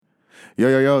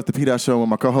Yo, it's the P. Dot Show with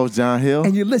my co-host, John Hill.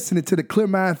 And you're listening to the Clear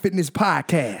Mind Fitness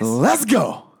Podcast. Let's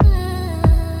go.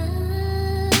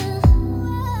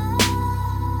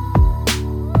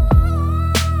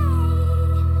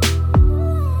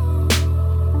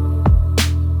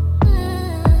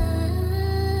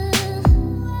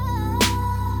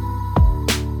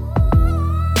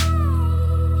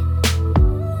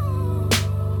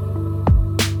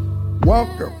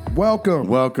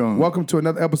 Welcome to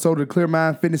another episode of the Clear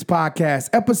Mind Fitness Podcast.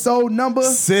 Episode number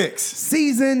 6.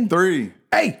 Season 3.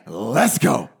 Hey. Let's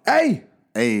go. Hey.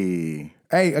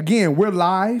 Again, we're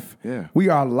live. Yeah. We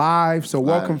are live. So Live.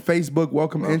 welcome Facebook,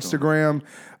 welcome Instagram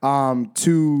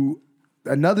to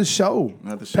another show.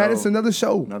 Pat, it's another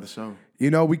show. Another show.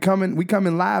 You know, we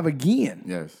coming live again.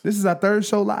 Yes. This is our third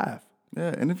show live.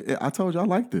 Yeah, and I told you I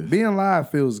like this. Being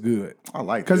live feels good. I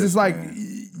like because this, it's like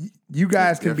man. You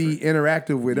guys It's can be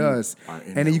interactive with us,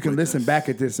 and then you can listen back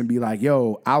at this and be like,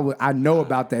 "Yo, I know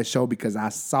about that show because I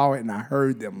saw it and I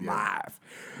heard them live."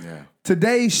 Yeah.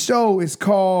 Today's show is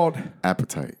called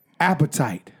Appetite.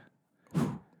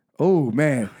 Oh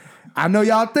man, I know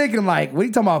y'all thinking like, "What are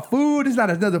you talking about? Food? It's not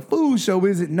another food show,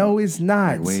 is it?" No, it's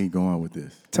not. Where you going with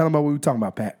this? Tell them about what we're talking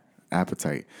about, Pat.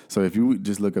 Appetite. So if you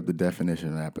just look up the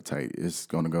definition of appetite, it's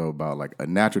going to go about like a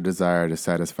natural desire to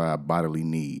satisfy a bodily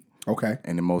need. Okay.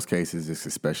 And in most cases, it's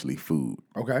especially food.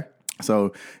 Okay.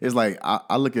 So it's like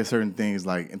I look at certain things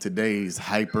like in today's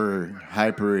hyper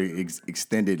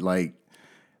extended like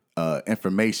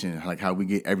information, like how we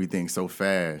get everything so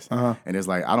fast, and it's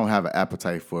like I don't have an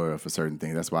appetite for certain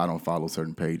things. That's why I don't follow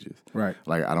certain pages. Right.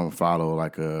 Like I don't follow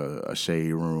like a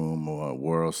Shade Room or a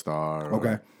World Star.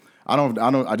 Okay.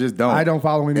 I just don't. I don't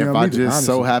follow any of If them I either, just honestly.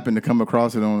 so happen to come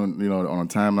across it on a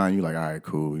timeline, you like, all right,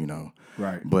 cool,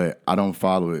 Right. But I don't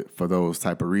follow it for those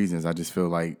type of reasons. I just feel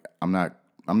like I'm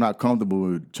not comfortable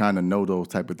with trying to know those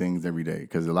type of things every day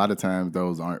because a lot of times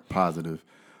those aren't positive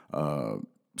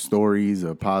stories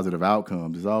or positive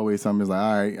outcomes. It's always something that's like,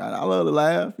 all right, I love to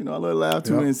laugh, I love to laugh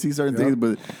too and see certain things,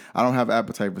 but I don't have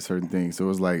appetite for certain things. So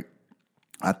it's like,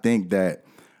 I think that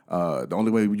the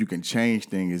only way you can change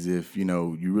things is if,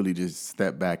 you really just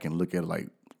step back and look at like,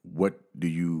 what do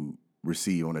you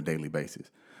receive on a daily basis?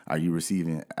 Are you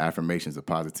receiving affirmations of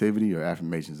positivity or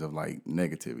affirmations of like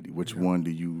negativity? Which one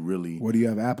do you really? What do you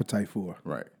have appetite for?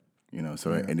 Right. And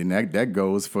then that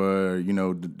goes for,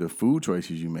 the food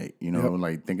choices you make,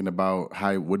 like thinking about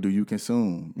what do you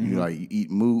consume? You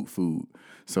eat mood food.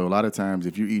 So a lot of times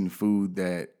if you're eating food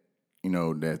that,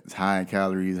 that's high in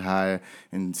calories, high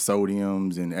in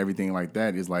sodiums and everything like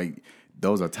that, is like,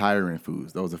 those are tiring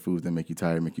foods. Those are foods that make you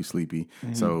tired, make you sleepy.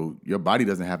 Mm-hmm. So your body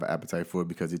doesn't have an appetite for it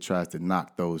because it tries to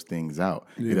knock those things out.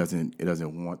 Yeah. It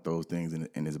doesn't want those things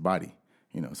in its body.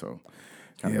 So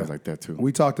kind of goes like that too.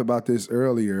 We talked about this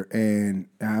earlier, and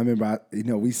I remember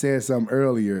we said something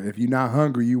earlier. If you're not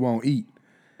hungry, you won't eat.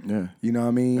 Yeah. You know what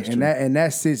I mean? That's and true.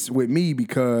 that sits with me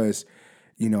because,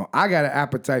 I got an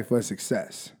appetite for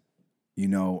success.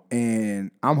 And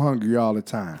I'm hungry all the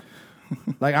time.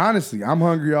 Like, honestly, I'm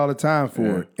hungry all the time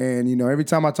for it. And, every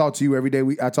time I talk to you, every day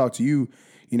I talk to you,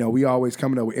 we always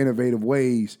coming up with innovative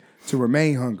ways to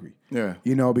remain hungry. Yeah.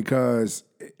 Because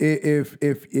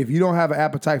if you don't have an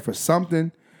appetite for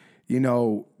something,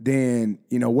 then,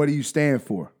 what do you stand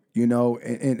for?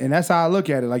 And that's how I look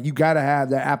at it. Like, you got to have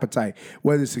that appetite,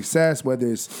 whether it's success,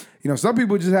 whether it's, some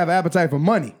people just have appetite for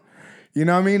money. You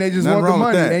know what I mean? They just want the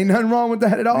money. Ain't nothing wrong with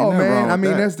that at all, man. I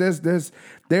mean,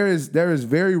 there is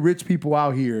very rich people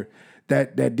out here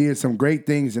that did some great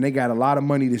things and they got a lot of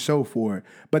money to show for it.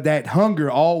 But that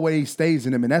hunger always stays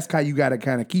in them, and that's how you got to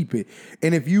kind of keep it.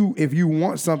 And if you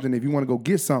want something, if you want to go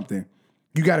get something,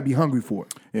 you got to be hungry for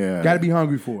it. Yeah. Got to be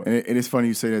hungry for it. And it's funny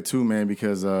you say that too, man,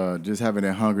 because just having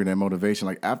that hunger, that motivation,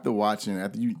 like after you, I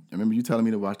remember you telling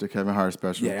me to watch the Kevin Hart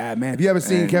special. Yeah, man. If you haven't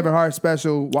seen Kevin Hart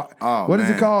special, what is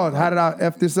it called? How did I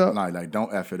F this up? Like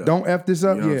don't F it up. Don't F this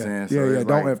up? You know what I'm saying? So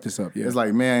Don't F this up. Yeah. It's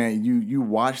like, man, you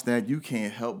watch that, you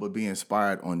can't help but be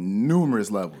inspired on numerous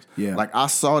levels. Yeah. Like I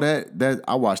saw that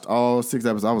I watched all 6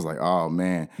 episodes. I was like, oh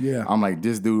man. Yeah. I'm like,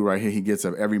 this dude right here, he gets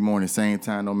up every morning, same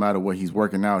time, no matter what he's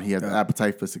working out. He has the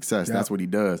appetite for success. That's what he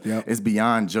does. Yep. It's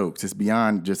beyond jokes. It's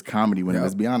beyond just comedy with him.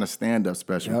 It's beyond a stand-up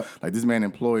special. Yep. Like this man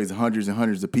employs hundreds and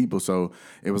hundreds of people. So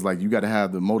it was like you got to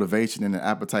have the motivation and the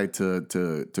appetite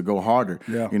to go harder.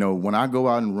 Yeah. When I go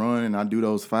out and run and I do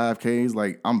those 5Ks,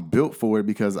 like I'm built for it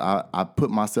because I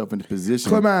put myself in the position.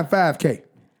 Clear Mind 5K.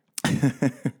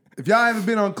 If y'all haven't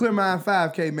been on Clear Mind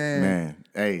 5K, man,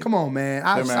 hey, come on, man.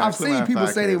 I've seen people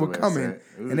say they were coming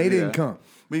and they didn't come.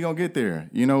 We gonna get there,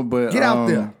 but get out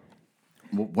there.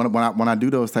 when I do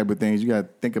those type of things, you got to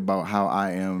think about how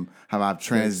I've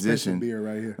transitioned. Beer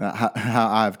right here. How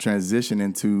I've transitioned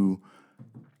into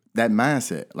that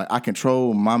mindset. Like I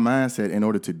control my mindset in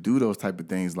order to do those type of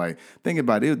things. Like think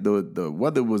about it, the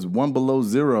weather was 1 below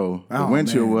 0. The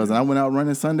wind chill was, and I went out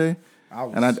running Sunday.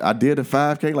 I did a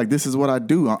 5K. Like this is what I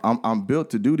do. I'm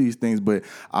built to do these things, but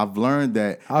I've learned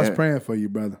that. I was praying for you,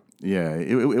 brother. Yeah,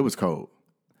 it was cold.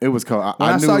 It was cold. When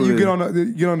I saw you get on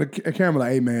the camera,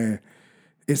 like, hey man,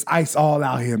 it's ice all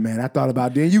out here, man. I thought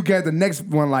about then you get the next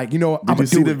one, like, I'm Did you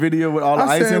see the video with all the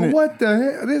ice in it? What the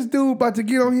hell? This dude about to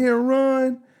get on here and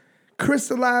run,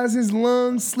 crystallize his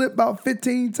lungs, slip about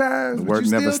 15 times. The work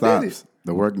never stops.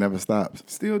 The work never stops.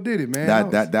 Still did it,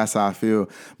 man. That's how I feel.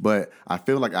 But I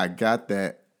feel like I got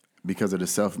that because of the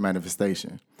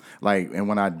self-manifestation. Like, and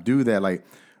when I do that, like,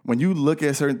 when you look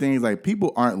at certain things, like,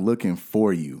 people aren't looking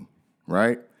for you,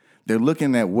 right? They're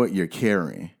looking at what you're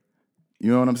carrying.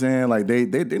 You know what I'm saying? Like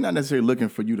they're not necessarily looking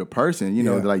for you, the person. You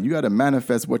know, like you got to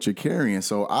manifest what you're carrying.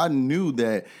 So I knew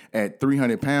that at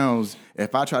 300 pounds,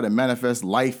 if I try to manifest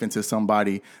life into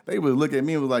somebody, they would look at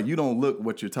me and was like, "You don't look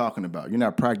what you're talking about. You're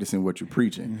not practicing what you're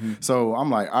preaching." Mm-hmm. So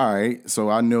I'm like, all right. So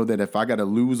I know that if I got to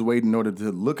lose weight in order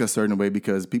to look a certain way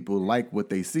because people like what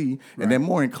they see, and they're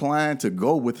more inclined to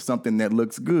go with something that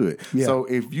looks good. Yeah. So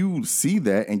if you see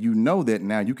that and you know that,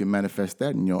 now you can manifest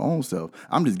that in your own self.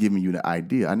 I'm just giving you the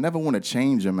idea. I never want to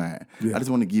change your mind. Yeah. I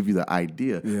just want to give you the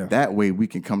idea. Yeah. That way we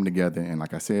can come together, and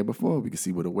like I said before, we can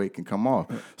see where the weight can come off.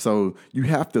 So you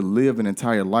have to live an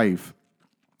entire life.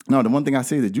 No, the one thing I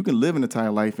say is that you can live an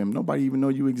entire life and nobody even know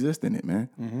you exist in it, man.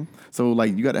 Mm-hmm. So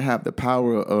like you got to have the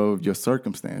power of your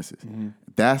circumstances. Mm-hmm.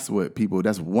 That's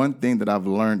one thing that I've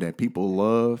learned that people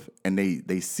love, and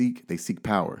they seek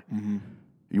power. Mm-hmm.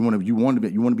 You want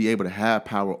to be able to have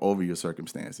power over your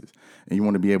circumstances, and you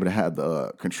want to be able to have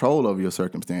the control over your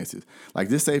circumstances. Like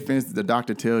just say, for instance, the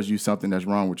doctor tells you something that's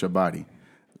wrong with your body.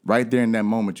 Right there in that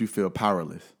moment, you feel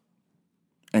powerless,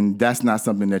 and that's not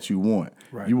something that you want.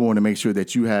 Right. You want to make sure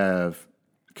that you have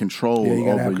control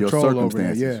over your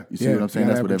circumstances. You see what I'm saying?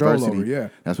 That's what adversity.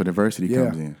 That's what adversity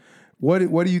comes in.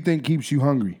 What do you think keeps you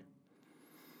hungry?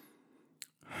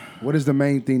 What is the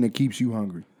main thing that keeps you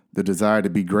hungry? The desire to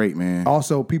be great, man.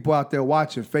 Also, people out there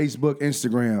watching, Facebook,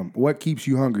 Instagram, what keeps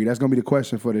you hungry? That's going to be the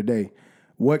question for today.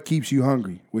 What keeps you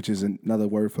hungry? Which is another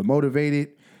word for motivated,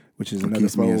 which is another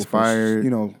keeps me inspired,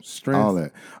 for, strength. All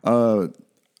that.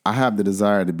 I have the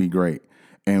desire to be great.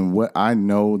 And what I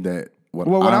know that...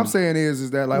 What I'm saying is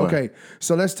that, like, okay,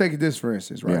 so let's take this for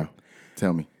instance, right? Yeah.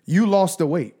 Tell me. You lost the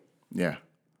weight. Yeah.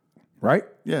 Right?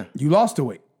 Yeah. You lost the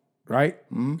weight, right?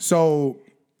 Mm-hmm. So...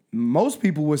 most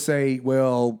people would say,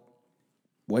 well,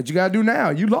 what you got to do now?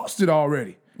 You lost it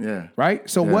already. Yeah. Right?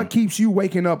 So what keeps you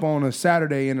waking up on a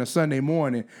Saturday and a Sunday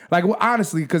morning? Like, well,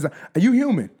 honestly, because you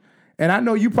human. And I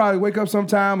know you probably wake up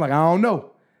sometime, like, I don't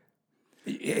know.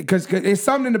 Because it's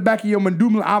something in the back of your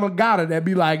medulla oblongata that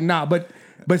be like, nah, but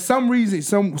some reason,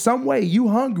 some way, you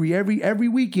hungry every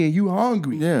weekend, you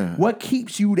hungry. Yeah. What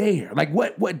keeps you there? Like,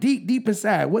 what deep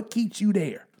inside, what keeps you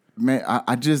there? Man,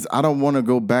 I don't want to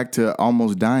go back to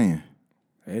almost dying.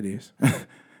 It is.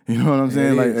 You know what I'm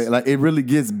saying? Like it really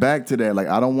gets back to that. Like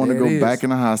I don't want to go back in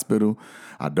the hospital.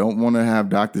 I don't want to have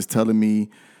doctors telling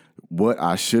me what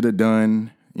I should have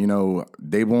done. You know,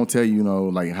 they won't tell you,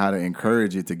 like how to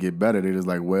encourage it to get better. They're just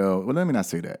like, well, let me not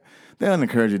say that. They'll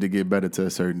encourage you to get better to a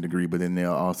certain degree, but then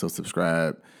they'll also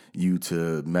subscribe you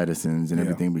to medicines and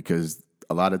everything because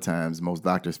a lot of times, most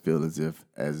doctors feel as if,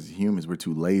 as humans, we're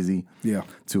too lazy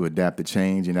to adapt to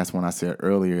change. And that's when I said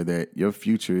earlier that your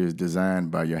future is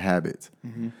designed by your habits.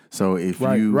 Mm-hmm. So if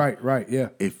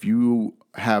if you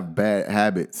have bad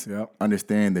habits,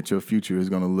 understand that your future is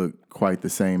going to look quite the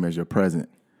same as your present.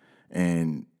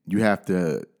 And you have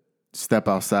to step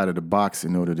outside of the box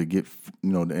in order to get,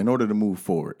 in order to move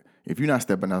forward. If you're not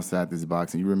stepping outside this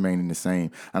box and you remain in the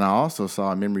same. And I also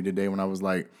saw a memory today when I was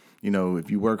like, if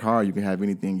you work hard, you can have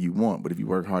anything you want. But if you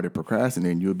work hard at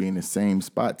procrastinating, you'll be in the same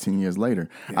spot 10 years later.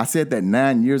 Yeah. I said that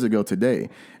 9 years ago today.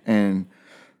 And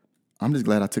I'm just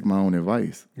glad I took my own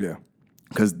advice. Yeah.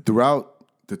 Because throughout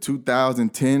the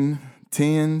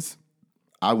 2010s,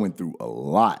 I went through a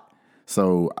lot.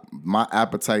 So my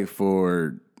appetite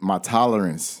for my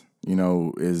tolerance,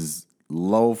 is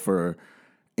low for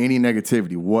any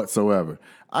negativity whatsoever.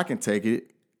 I can take it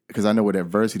because I know what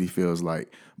adversity feels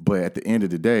like. But at the end of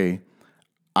the day,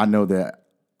 I know that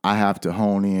I have to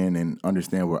hone in and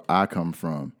understand where I come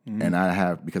from. Mm-hmm.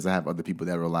 And because I have other people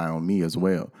that rely on me as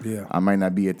well. Yeah. I might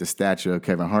not be at the stature of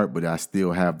Kevin Hart, but I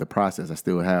still have the process. I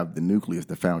still have the nucleus,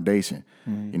 the foundation.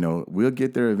 Mm-hmm. We'll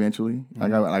get there eventually.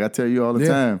 Mm-hmm. Like I tell you all the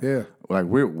time. Yeah. like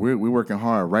we're working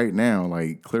hard right now.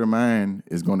 Like Clear Mind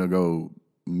is going to go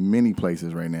many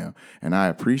places right now, and I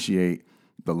appreciate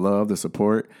the love, the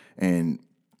support, and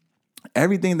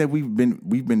everything that we've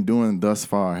been doing thus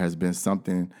far has been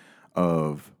something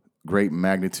of great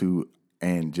magnitude,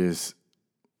 and just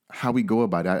how we go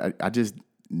about it. I just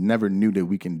never knew that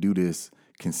we can do this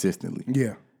consistently.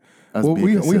 Yeah. Us Well, being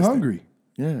we consistent. hungry.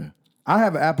 Yeah. I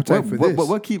have an appetite for this. I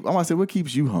want to say, what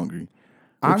keeps you hungry?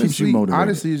 What keeps you motivated?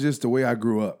 Honestly, it's just the way I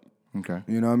grew up. Okay.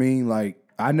 You know what I mean? Like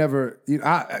I've never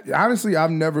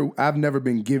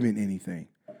been given anything.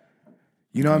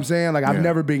 You know what I'm saying? Like I've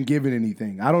never been given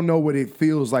anything. I don't know what it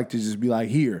feels like to just be like,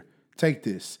 here, take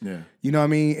this. Yeah. You know what I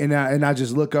mean? And I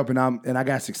just look up and I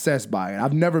got success by it.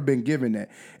 I've never been given that.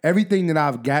 Everything that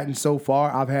I've gotten so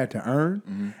far, I've had to earn.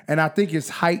 Mm-hmm. And I think it's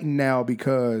heightened now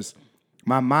because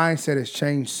my mindset has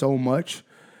changed so much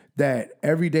that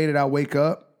every day that I wake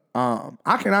up,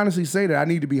 I can honestly say that I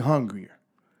need to be hungrier.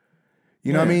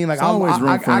 You know what I mean? Like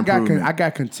I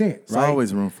got content. Right? There's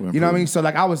always room for improvement. You know what I mean? So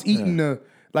like I was eating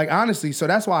like honestly, so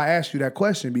that's why I asked you that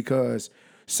question, because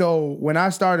so when I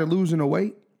started losing the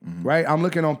weight, right? I'm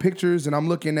looking on pictures and I'm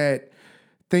looking at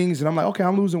things and I'm like, okay,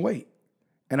 I'm losing weight.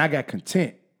 And I got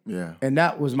content. Yeah. And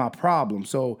that was my problem.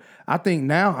 So I think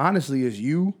now, honestly, it's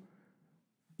you.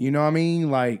 You know what I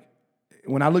mean? Like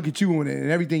when I look at you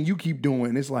and everything you keep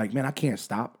doing, it's like, man, I can't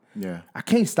stop. Yeah. I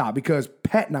can't stop because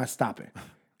Pat not stopping.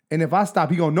 And if I stop,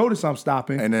 he gonna notice I'm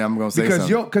stopping. And then I'm gonna say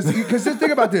something. Because just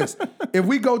think about this. If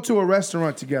we go to a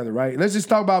restaurant together, right? Let's just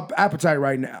talk about appetite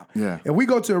right now. Yeah. If we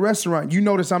go to a restaurant, you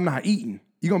notice I'm not eating.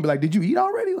 You're gonna be like, did you eat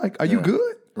already? Like, are you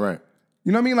good? Right.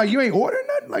 You know what I mean? Like, you ain't ordering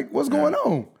nothing? Like, what's going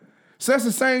on? So that's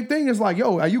the same thing. It's like,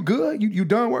 yo, are you good? You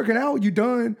done working out? You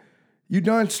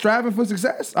done striving for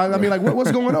success? I mean, like,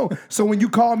 what's going on? So when you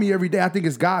call me every day, I think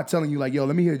it's God telling you, like, yo,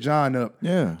 let me hit John up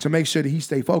to make sure that he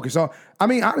stay focused. So, I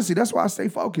mean, honestly, that's why I stay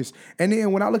focused. And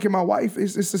then when I look at my wife,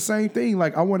 it's the same thing.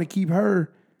 Like, I want to keep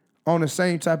her on the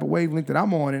same type of wavelength that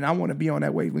I'm on, and I want to be on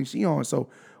that wavelength she on. So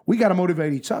we got to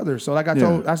motivate each other. So like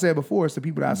I said before, it's the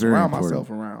people that I surround myself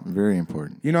around. Very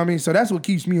important. You know what I mean? So that's what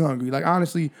keeps me hungry. Like,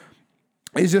 honestly,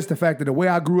 it's just the fact that the way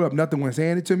I grew up, nothing was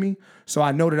handed to me. So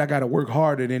I know that I got to work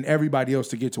harder than everybody else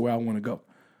to get to where I want to go.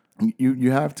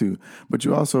 You have to. But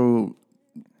you also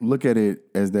look at it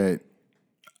as that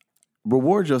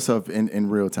reward yourself in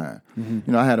real time. Mm-hmm.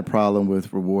 You know, I had a problem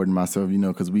with rewarding myself,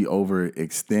 because we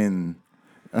overextend.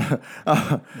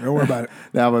 Don't worry about it.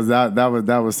 That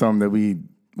was something that we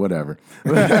whatever.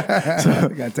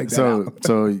 Gotta take that out.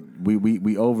 So we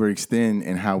overextend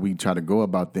in how we try to go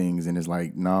about things, and it's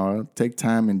like, no, take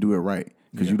time and do it right,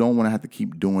 because you don't want to have to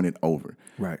keep doing it over.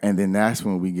 Right. And then that's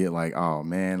when we get like, oh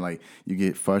man, like you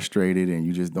get frustrated and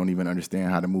you just don't even understand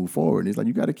how to move forward. It's like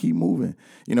you got to keep moving.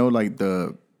 Like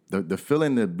the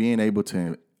feeling of being able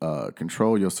to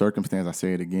control your circumstance. I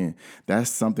say it again. That's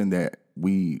something that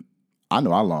I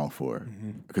know I long for,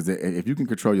 because if you can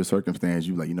control your circumstance,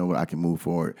 you like, you know what, I can move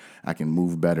forward, I can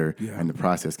move better, and the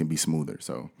process can be smoother.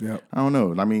 So I don't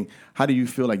know. I mean, how do you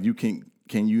feel like you can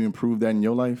you improve that in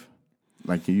your life?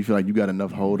 Like, can you feel like you got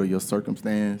enough hold of your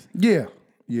circumstance? Yeah,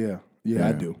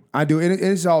 I do. And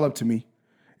it's all up to me.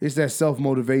 It's that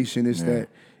self-motivation. It's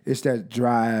that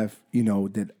drive,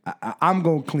 that I'm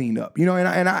going to clean up,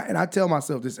 and I tell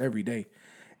myself this every day.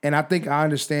 And I think I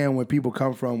understand where people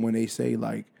come from when they say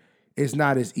like, it's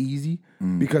not as easy,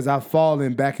 because I've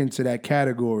fallen back into that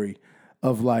category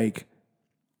of like,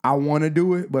 I want to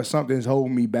do it, but something's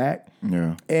holding me back.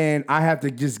 Yeah. And I have to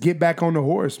just get back on the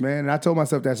horse, man. And I told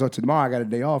myself that, so tomorrow I got a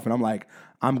day off, and I'm like,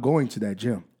 I'm going to that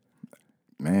gym.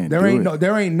 Man, there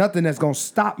ain't nothing that's gonna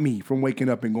stop me from waking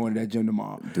up and going to that gym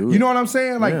tomorrow. You know what I'm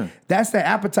saying? Like, that's that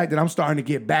appetite that I'm starting to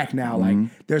get back now. Like,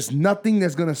 there's nothing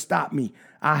that's gonna stop me.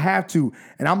 I have to.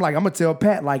 And I'm like, I'm gonna tell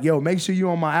Pat, like, yo, make sure you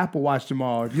on my Apple Watch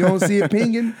tomorrow. If you don't see it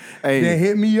pinging, then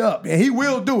hit me up. And he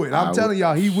will do it. I'm telling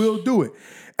y'all, he will do it.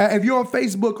 If you're on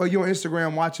Facebook or you're on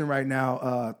Instagram watching right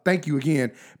now, thank you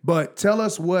again. But tell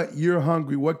us what you're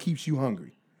hungry, what keeps you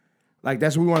hungry. Like,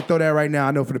 that's what we want to throw that right now.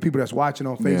 I know for the people that's watching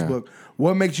on Facebook,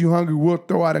 what makes you hungry? We'll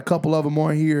throw out a couple of them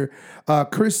on here.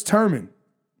 Chris Terman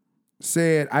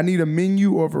said, I need a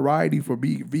menu or variety for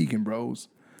vegan bros.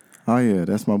 Oh yeah,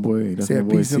 that's my boy. That's said my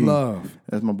boy. Peace and love.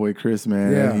 That's my boy Chris,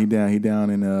 man. Yeah. He down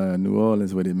in New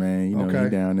Orleans with it, man. He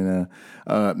down in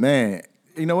man.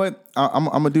 You know what? I'm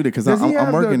gonna do that because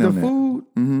I'm working on that. Food,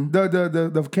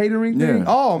 the catering thing.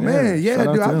 Oh man,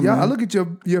 dude. I look at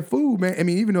your food, man. I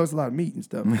mean, even though it's a lot of meat and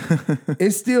stuff,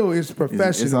 it's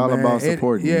professional. It's all about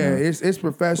supporting. It's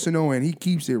professional, and he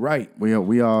keeps it right.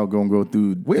 We all gonna go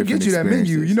through. We'll get you that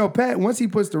menu. Pat, once he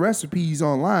puts the recipes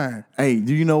online. Hey,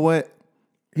 do you know what?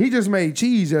 He just made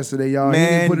cheese yesterday, y'all. He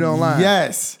Man, didn't put it online.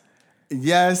 Yes.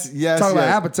 Talking about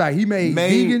appetite. He made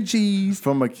vegan cheese.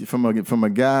 From a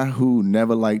guy who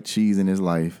never liked cheese in his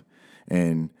life.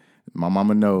 And my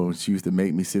mama knows she used to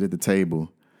make me sit at the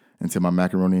table until my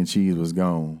macaroni and cheese was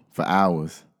gone for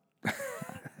hours.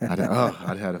 I'd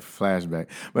had a flashback.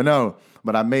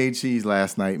 But I made cheese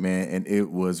last night, man, and it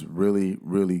was really,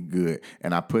 really good.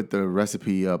 And I put the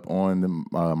recipe up on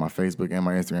my Facebook and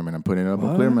my Instagram, and I'm putting it up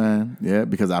on Clearman. Yeah,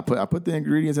 because I put the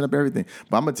ingredients and up everything.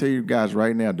 But I'm gonna tell you guys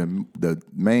right now the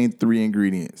main 3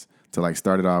 ingredients to like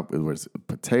start it off. It was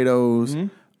potatoes,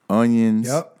 onions,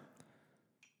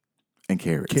 and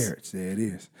carrots. Carrots, there it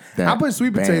is. I put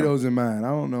sweet potatoes in mine. I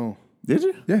don't know. Did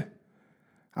you? Yeah,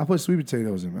 I put sweet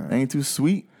potatoes in mine. Ain't too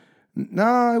sweet.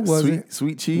 No, it wasn't.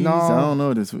 Sweet cheese? No. I don't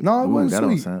know this. No, it wasn't that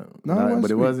sweet. Don't sound, no, it wasn't but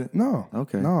sweet. It wasn't? No.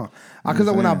 Okay. No.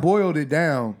 Because when I boiled it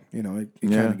down, it kind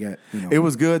of got, It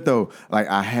was good, though. Like,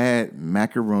 I had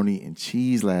macaroni and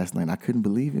cheese last night. I couldn't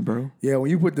believe it, bro. Yeah,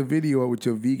 when you put the video up with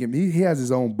your vegan, he has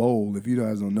his own bowl. If you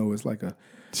guys don't know, it's like a...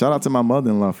 Shout out to my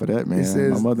mother-in-law for that,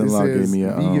 man. My mother-in-law gave me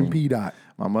a... vegan P-Dot.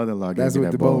 My mother-in-law gave That's me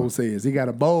what that the bowl says. He got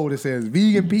a bowl that says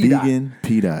vegan P-Dot. Vegan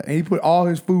P-Dot. And he put all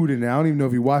his food in there. I don't even know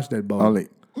if he washed that bowl.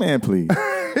 Man, please.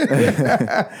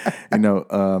 I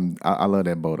love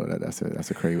that bowl though.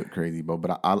 That's a crazy bowl.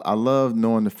 But I love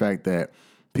knowing the fact that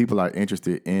people are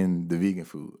interested in the vegan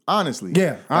food. Honestly,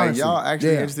 honestly. y'all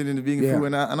actually interested in the vegan food,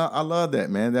 and I love that,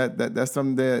 man. That's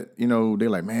something that they're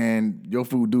like, man, your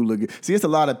food do look good. See, it's a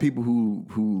lot of people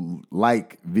who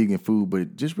like vegan food,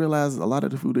 but just realize a lot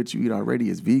of the food that you eat already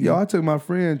is vegan. Yo, I took my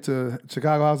friend to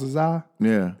Chicago House of Zah.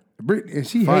 Yeah, Brittany,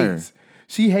 and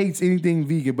she hates anything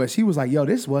vegan, but she was like, yo,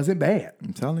 this wasn't bad.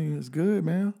 I'm telling you, it's good,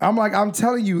 man. I'm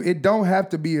telling you, it don't have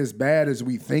to be as bad as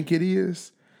we think it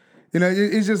is.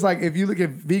 It's just like if you look at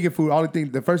vegan food,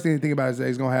 the first thing to think about is that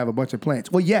it's gonna have a bunch of plants.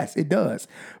 Well, yes, it does,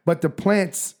 but the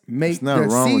plants make the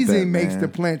seasoning makes the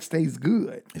plants taste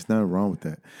good. It's nothing wrong with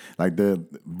that. Like the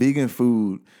vegan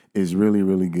food is really,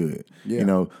 really good.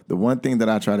 Yeah. The one thing that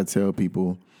I try to tell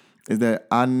people is that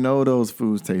I know those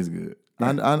foods taste good.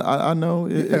 I know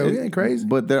we ain't crazy,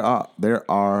 but there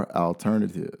are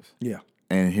alternatives. Yeah,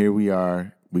 and here we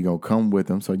are. We gonna come with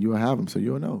them, so you'll have them, so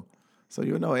you'll know. So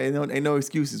you'll know. Ain't no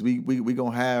excuses. We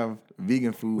gonna have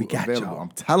vegan food available. Y'all.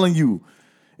 I'm telling you,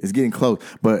 it's getting close.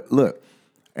 But look,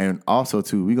 and also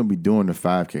too, we gonna be doing the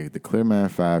 5K, the Clearman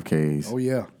 5Ks. Oh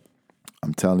yeah,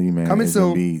 I'm telling you, man, coming it's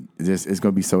soon. It's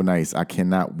gonna be so nice. I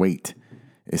cannot wait.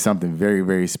 It's something very,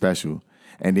 very special.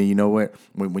 And then you know what?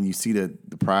 When you see the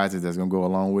prizes that's gonna go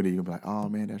along with it, you'll be like, oh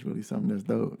man, that's really something that's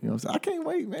dope. So I can't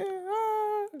wait, man.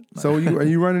 So are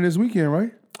you running this weekend,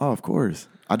 right? Oh, of course.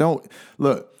 I don't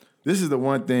look. This is the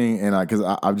one thing, and because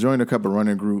I've joined a couple of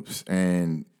running groups,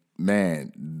 and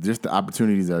man, just the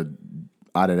opportunities are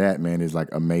out of that, man, is like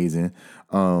amazing.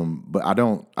 But I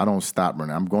don't stop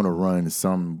running. I'm going to run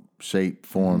some shape,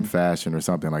 form, fashion, or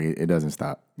something. Like it doesn't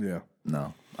stop. Yeah.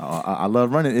 No, I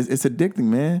love running. It's addicting,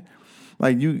 man.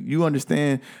 Like you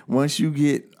understand. Once you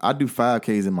I do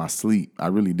 5Ks in my sleep. I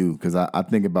really do because I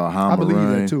think about how I'm gonna run.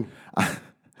 I believe that too.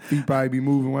 Feet probably be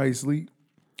moving while you sleep.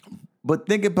 But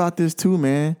think about this too,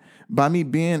 man. By me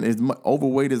being as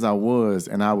overweight as I was,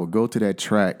 and I would go to that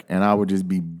track, and I would just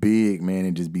be big, man,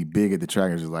 and just be big at the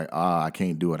track, and just like, I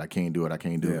can't do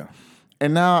it.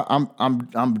 And now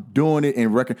I'm doing it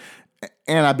in record,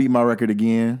 and I beat my record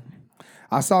again.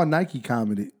 I saw Nike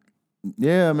commented.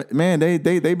 Yeah, man,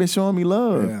 they've been showing me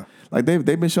love. Yeah. Like they've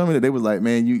been showing me that they was like,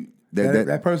 man,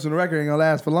 that personal record ain't gonna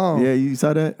last for long. Yeah, you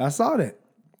saw that? I saw that.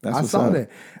 I saw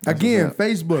that. Again,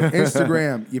 Facebook,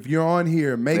 Instagram, if you're on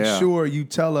here, make sure you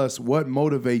tell us what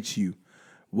motivates you.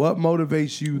 What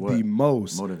motivates you the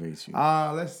most? Motivates you.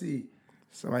 Let's see.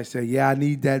 Somebody said, yeah, I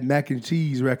need that mac and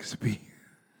cheese recipe.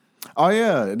 Oh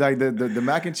yeah, like the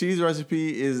mac and cheese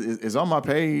recipe is on my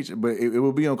page, but it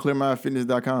will be on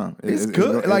clearmindfitness.com. It's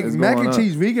good. It's mac and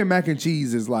cheese, vegan mac and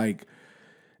cheese is like,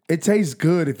 it tastes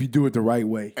good if you do it the right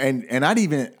way. And I'm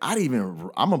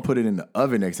gonna put it in the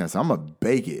oven next time. So I'm gonna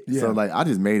bake it. Yeah. So like I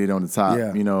just made it on the top,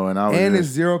 and it's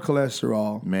zero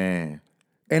cholesterol, man,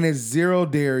 and it's zero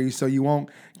dairy, so you won't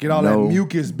get all that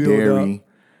mucus build up.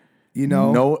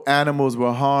 No animals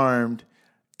were harmed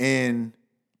in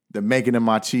the making of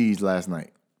my cheese last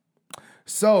night.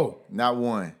 So not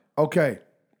one. Okay,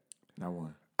 not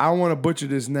one. I want to butcher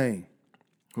this name.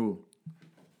 Who?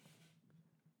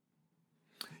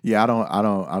 Yeah, I don't.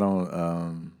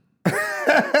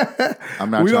 I'm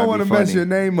not. We don't want to mess your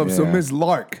name up. Yeah. So Miss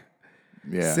Lark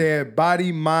said, body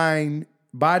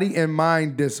and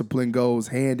mind discipline goes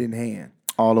hand in hand.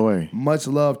 All the way. Much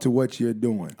love to what you're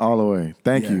doing. All the way.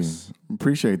 Thank Yes. you.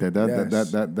 Appreciate that.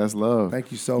 Yes. That's love.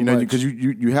 Thank you so much. much. Because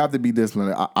you have to be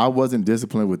disciplined. I wasn't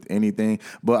disciplined with anything,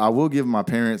 but I will give my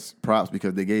parents props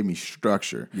because they gave me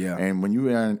structure. Yeah. And when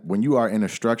you are in a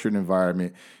structured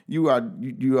environment, you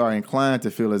are inclined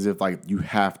to feel as if like you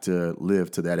have to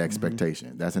live to that expectation.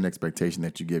 Mm-hmm. That's an expectation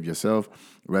that you give yourself,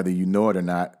 whether you know it or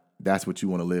not. That's what you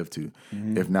want to live to,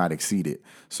 if not exceed it.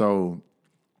 So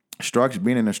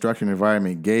being in a structured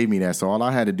environment gave me that. So all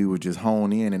I had to do was just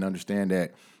hone in and understand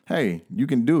that, hey, you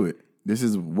can do it. This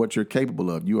is what you're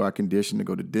capable of. You are conditioned to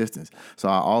go the distance. So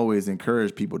I always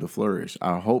encourage people to flourish.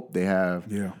 I hope they have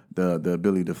the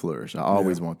ability to flourish. I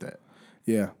always want that.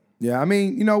 Yeah. Yeah. I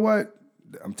mean, you know what?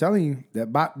 I'm telling you,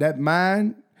 that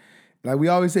mind, like we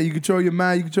always say, you control your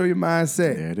mind, you control your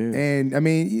mindset. Yeah, it is. And I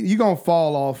mean, you're going to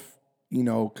fall off,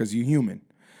 because you're human.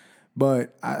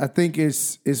 But I think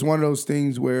it's one of those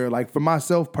things where, like, for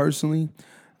myself personally,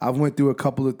 I've went through a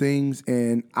couple of things,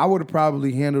 and I would have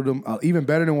probably handled them even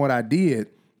better than what I did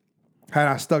had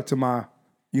I stuck to my,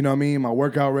 my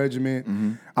workout regimen.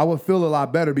 Mm-hmm. I would feel a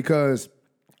lot better because,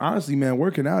 honestly, man,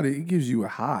 working out, it gives you a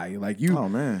high. Like,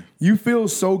 you feel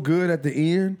so good at the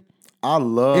end.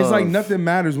 It's like nothing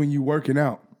matters when you working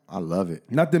out. I love it.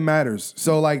 Nothing matters.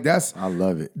 So, like, I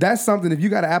love it. That's something, if you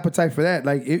got an appetite for that,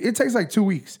 like, it takes like 2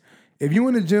 weeks. If you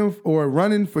in the gym or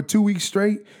running for 2 weeks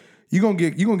straight, you're gonna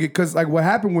get, because like what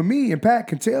happened with me, and Pat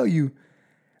can tell you,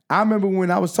 I remember when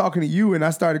I was talking to you and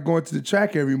I started going to the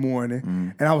track every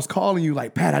morning and I was calling you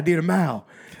like, Pat, I did a mile.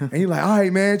 And you're like, all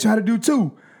right, man, try to do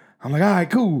 2. I'm like, all right,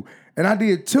 cool. And I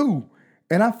did 2.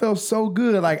 And I felt so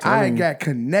good. Like I had got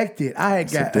connected. I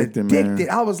had got addicted.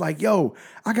 I was like, yo,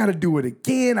 I got to do it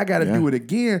again. I got to do it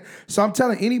again. So I'm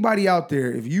telling anybody out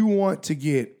there, if you want to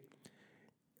get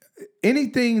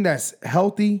anything that's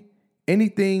healthy,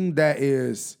 anything that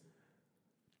is,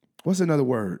 what's another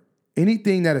word?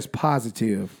 Anything that is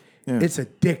positive, it's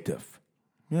addictive.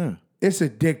 Yeah. It's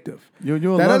addictive.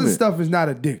 You'll that love other it. stuff is not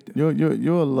addictive.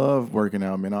 You'll love working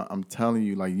out, man. I'm telling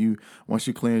you, like once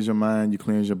you cleanse your mind, you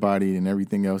cleanse your body, and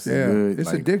everything else is good.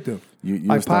 It's like, addictive. You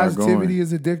like positivity going.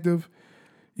 is addictive.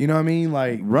 You know what I mean?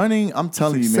 Like running, I'm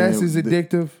telling you, man. Success is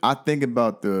addictive. I think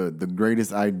about the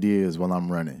greatest ideas while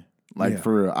I'm running. Like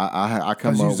I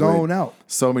come up with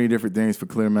so many different things for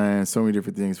Clear Mind, so many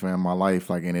different things for my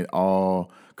life, like, and it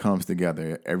all comes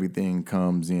together. Everything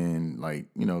comes in, like,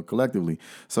 collectively.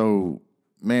 So,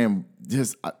 man,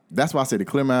 that's why I say the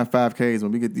Clear Mind 5Ks,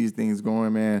 when we get these things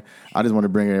going, man, I just want to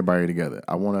bring everybody together.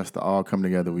 I want us to all come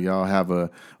together. We all have a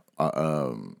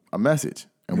message,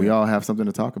 and we all have something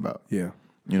to talk about. Yeah.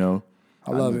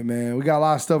 I love it, man. We got a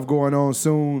lot of stuff going on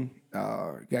soon.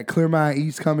 Got Clear Mind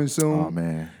Eats coming soon. Oh,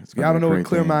 man. Y'all don't know what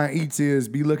Clear Mind Eats is.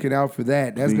 Be looking out for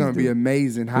that. That's going to be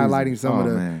amazing. Highlighting some of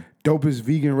the dopest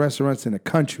vegan restaurants in the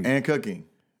country. And cooking.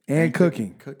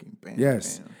 Cooking. Bam,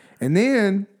 yes. Bam. And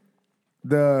then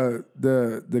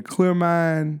the Clear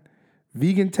Mind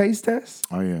vegan taste test.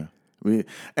 Oh, yeah.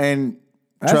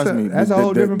 Trust me, that's a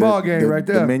whole different ball game right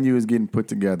there. The menu is getting put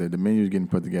together.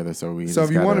 So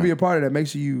if you want to be a part of that, make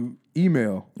sure you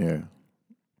email. Yeah.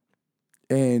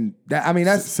 And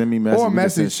that's send me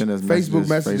messages, or Facebook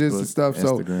messages and stuff.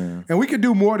 Instagram. So, and we could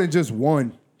do more than just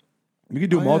one. We could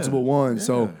do multiple ones. Yeah.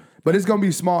 So, but it's gonna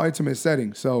be small, intimate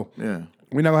settings. So,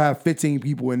 we're not gonna have 15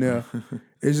 people in there.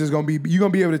 It's just gonna be, you're gonna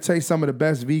be able to taste some of the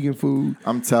best vegan food.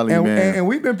 I'm telling you, man. And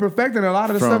we've been perfecting a lot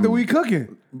of the stuff that we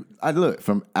cooking.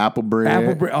 From apple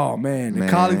bread. Oh man, the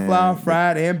cauliflower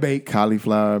fried and baked.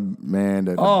 Cauliflower, man.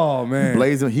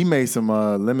 Man. He made some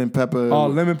lemon pepper. Oh,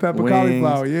 lemon pepper wings.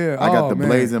 Cauliflower, yeah. I got the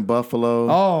blazing buffalo.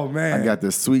 Oh man. I got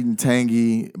the sweet and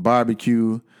tangy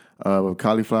barbecue with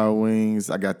cauliflower wings.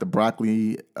 I got the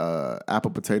broccoli,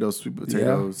 apple potato, sweet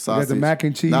potato sausage. You got the mac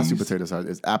and cheese. Not sweet potato sausage.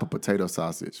 It's apple potato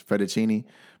sausage, fettuccine,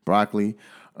 broccoli.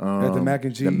 Got the mac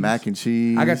and cheese. The mac and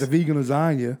cheese. I got the vegan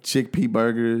lasagna. Chickpea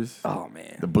burgers. Oh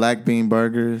man. The black bean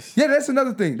burgers. Yeah, that's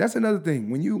another thing.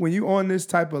 When you on this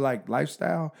type of like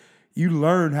lifestyle, you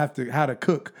learn how to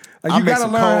cook. Like you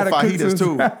gotta learn how to cook fajitas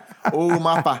too. Oh,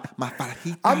 my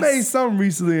fajitas. I made something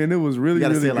recently and it was really,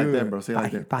 really good. You gotta say it like that, bro. Say it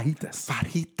like that. Fajitas.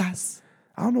 Fajitas.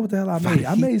 I don't know what the hell I made.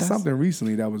 I made something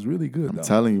recently that was really good. I'm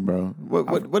telling you, bro.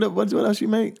 What else you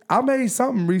made? I made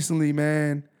something recently,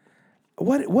 man.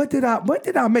 What did I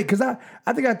make? Because I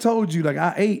think I told you, like,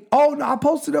 I ate. Oh no, I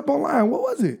posted up online. What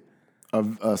was it?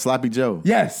 Sloppy Joe.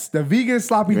 Yes, the vegan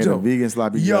Sloppy Joe. The vegan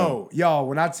Sloppy Joe. Yo,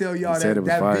 when I tell y'all that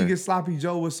vegan Sloppy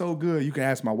Joe was so good, you can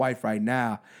ask my wife right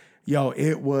now. Yo,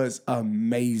 it was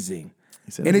amazing.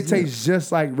 said and it it was good. tastes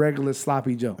just like regular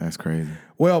sloppy Joe. That's crazy.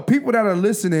 Well, people that are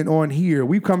listening on here,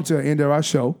 we've come to the end of our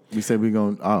show. We said we're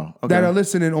going. Oh, okay. That are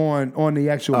listening on the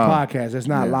actual podcast. That's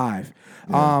not yeah.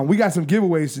 live. We got some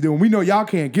giveaways to do, and we know y'all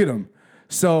can't get them.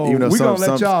 So we're going to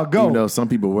let y'all go. Even though some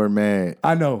people were mad.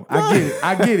 I know.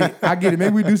 I get it.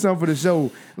 Maybe we do something for the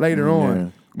show later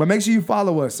on. But make sure you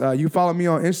follow us. You follow me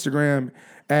on Instagram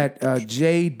at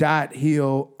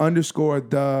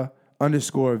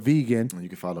j.hill_the_vegan. You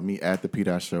can follow me at the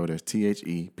P-Dot Show. That's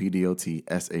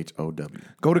THEPDOTSHOW.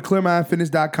 Go to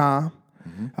clearmindfitness.com.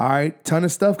 All right. Ton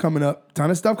of stuff coming up.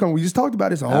 We just talked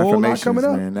about this. A whole lot coming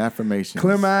up. Man, affirmations.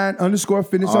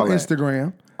 Clearmind_fitness All on that.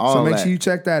 Instagram. All so make that. sure you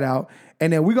check that out.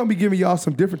 And then we're going to be giving y'all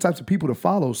some different types of people to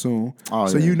follow soon. Oh,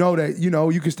 so yeah. you know that,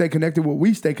 you can stay connected with what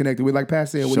we stay connected with. Like Pat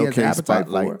said, what he has the Showcase appetite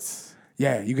spotlights. for.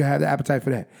 Yeah, you can have the appetite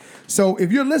for that. So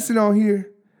if you're listening on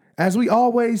here, as we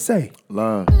always say,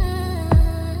 Love.